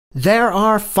There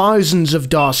are thousands of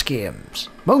DOS games.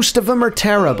 Most of them are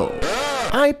terrible.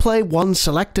 I play one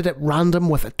selected at random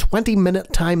with a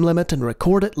 20-minute time limit and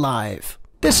record it live.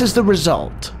 This is the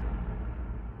result.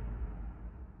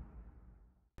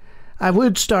 I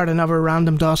would start another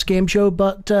random DOS game show,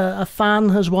 but a fan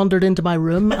has wandered into my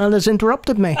room and has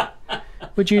interrupted me.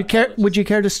 Would you care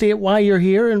to state why you're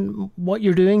here and what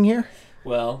you're doing here?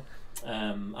 Well,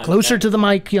 closer to the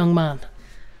mic, young man.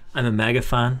 I'm a mega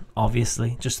fan,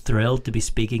 obviously. Just thrilled to be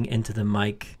speaking into the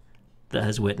mic that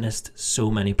has witnessed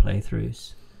so many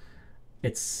playthroughs.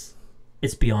 It's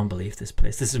beyond belief, this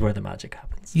place. This is where the magic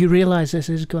happens. You realise this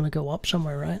is going to go up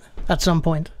somewhere, right? At some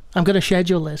point. I'm going to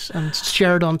schedule this and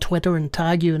share it on Twitter and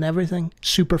tag you and everything.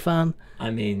 Super fan. I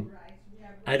mean,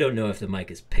 I don't know if the mic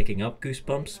is picking up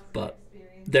goosebumps, but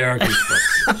there are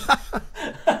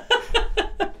goosebumps.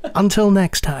 Until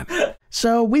next time.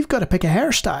 So we've got to pick a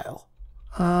hairstyle.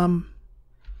 And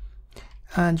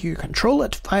you control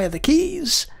it via the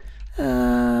keys.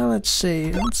 Let's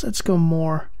see. Let's go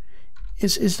more.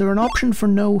 Is there an option for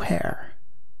no hair?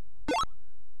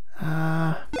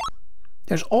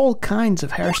 There's all kinds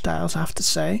of hairstyles, I have to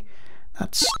say.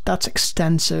 That's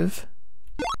extensive.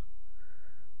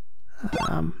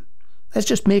 Let's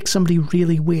just make somebody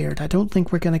really weird. I don't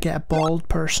think we're going to get a bald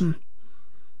person.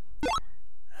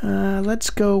 Let's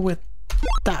go with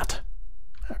that.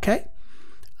 Okay.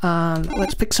 And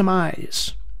let's pick some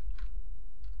eyes.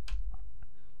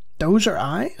 Those are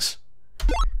eyes.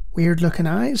 Weird looking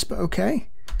eyes, but okay.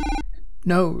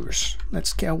 Nose.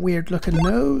 Let's get a weird looking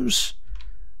nose.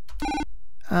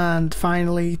 And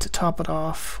finally, to top it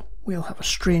off, we'll have a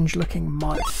strange looking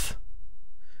mouth.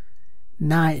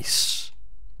 Nice.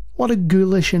 What a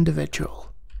ghoulish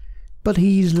individual. But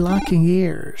he's lacking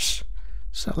ears.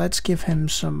 So let's give him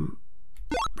some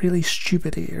really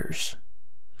stupid ears.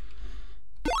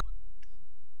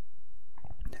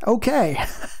 Okay,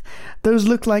 those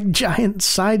look like giant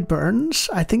sideburns.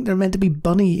 I think they're meant to be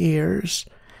bunny ears.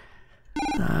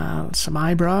 Some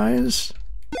eyebrows.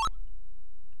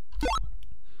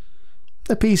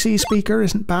 The PC speaker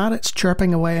isn't bad, it's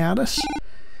chirping away at us.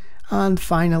 And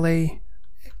finally,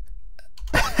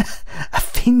 a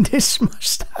fiendish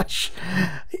moustache.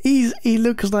 He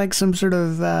looks like some sort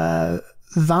of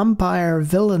vampire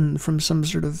villain from some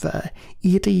sort of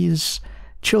 80s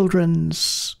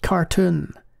children's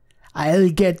cartoon. I'll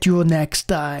get you next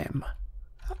time.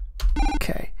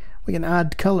 Okay, we can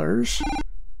add colors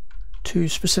to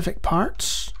specific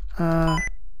parts. Yeah,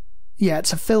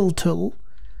 it's a fill tool,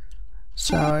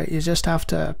 so you just have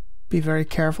to be very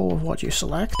careful with what you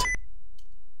select.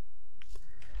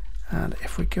 And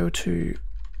if we go to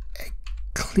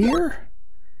clear,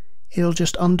 it'll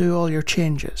just undo all your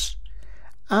changes.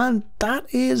 And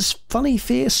that is Funny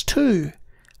Face 2,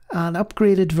 an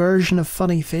upgraded version of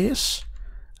Funny Face.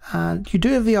 And you do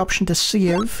have the option to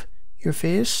save your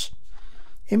face.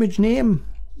 Image name,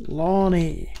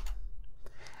 Lonnie.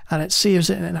 And it saves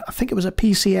it in, I think it was a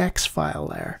PCX file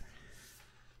there.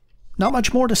 Not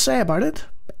much more to say about it.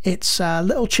 It's a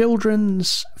little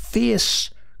children's face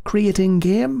creating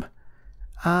game.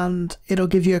 And it'll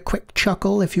give you a quick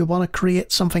chuckle if you want to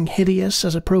create something hideous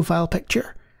as a profile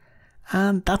picture.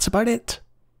 And that's about it.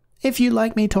 If you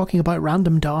like me talking about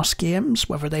random DOS games,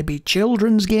 whether they be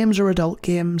children's games or adult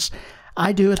games,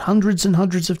 I do it hundreds and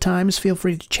hundreds of times. Feel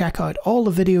free to check out all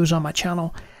the videos on my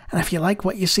channel. And if you like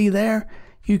what you see there,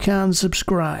 you can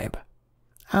subscribe.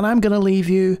 And I'm going to leave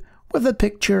you with a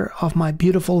picture of my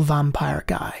beautiful vampire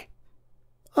guy.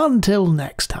 Until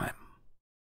next time.